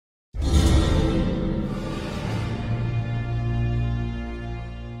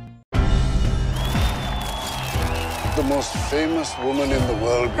most famous woman in the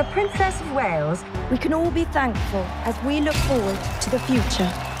world. The Princess of Wales. We can all be thankful as we look forward to the future.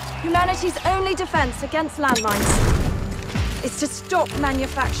 Humanity's only defense against landmines is to stop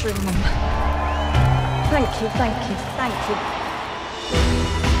manufacturing them. Thank you, thank you, thank you.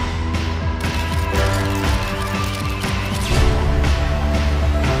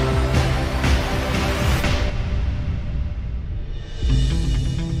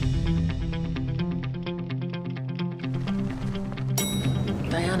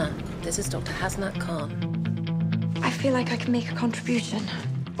 Diana, this is Dr. Hasnat Khan. I feel like I can make a contribution.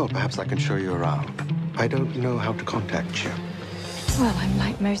 Well, perhaps I can show you around. I don't know how to contact you. Well, I'm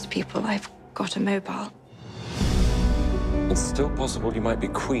like most people. I've got a mobile. It's still possible you might be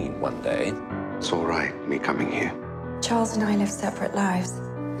queen one day. It's all right, me coming here. Charles and I live separate lives.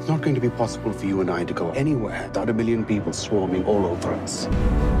 It's not going to be possible for you and I to go anywhere without a million people swarming all over us.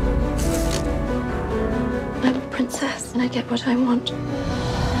 I'm a princess, and I get what I want.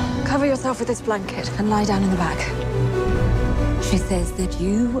 Cover yourself with this blanket and lie down in the back. She says that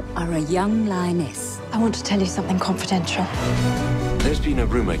you are a young lioness. I want to tell you something confidential. There's been a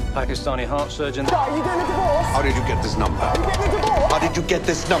rumor. Pakistani heart surgeon. Are you getting a divorce? How did you get this number? Are you getting a divorce? How did you get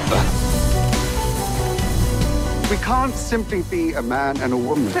this number? We can't simply be a man and a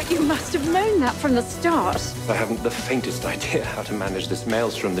woman. But you must have known that from the start. I haven't the faintest idea how to manage this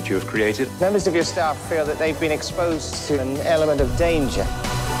maelstrom that you have created. Members of your staff feel that they've been exposed to an element of danger.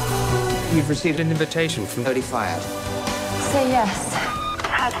 You've received an invitation from Holy Fire. Say yes.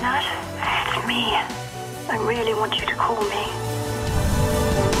 Hasnat, it's me. I really want you to call me.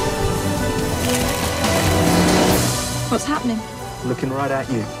 What's happening? Looking right at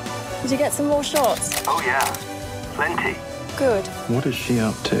you. Did you get some more shots? Oh, yeah. Plenty. Good. What is she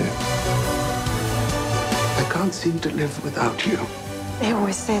up to? I can't seem to live without you. They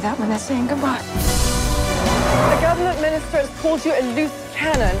always say that when they're saying goodbye. The government minister has called you a loose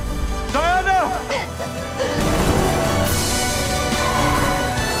cannon. Diana!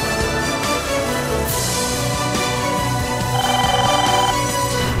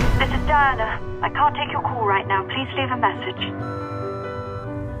 This is Diana. I can't take your call right now. Please leave a message.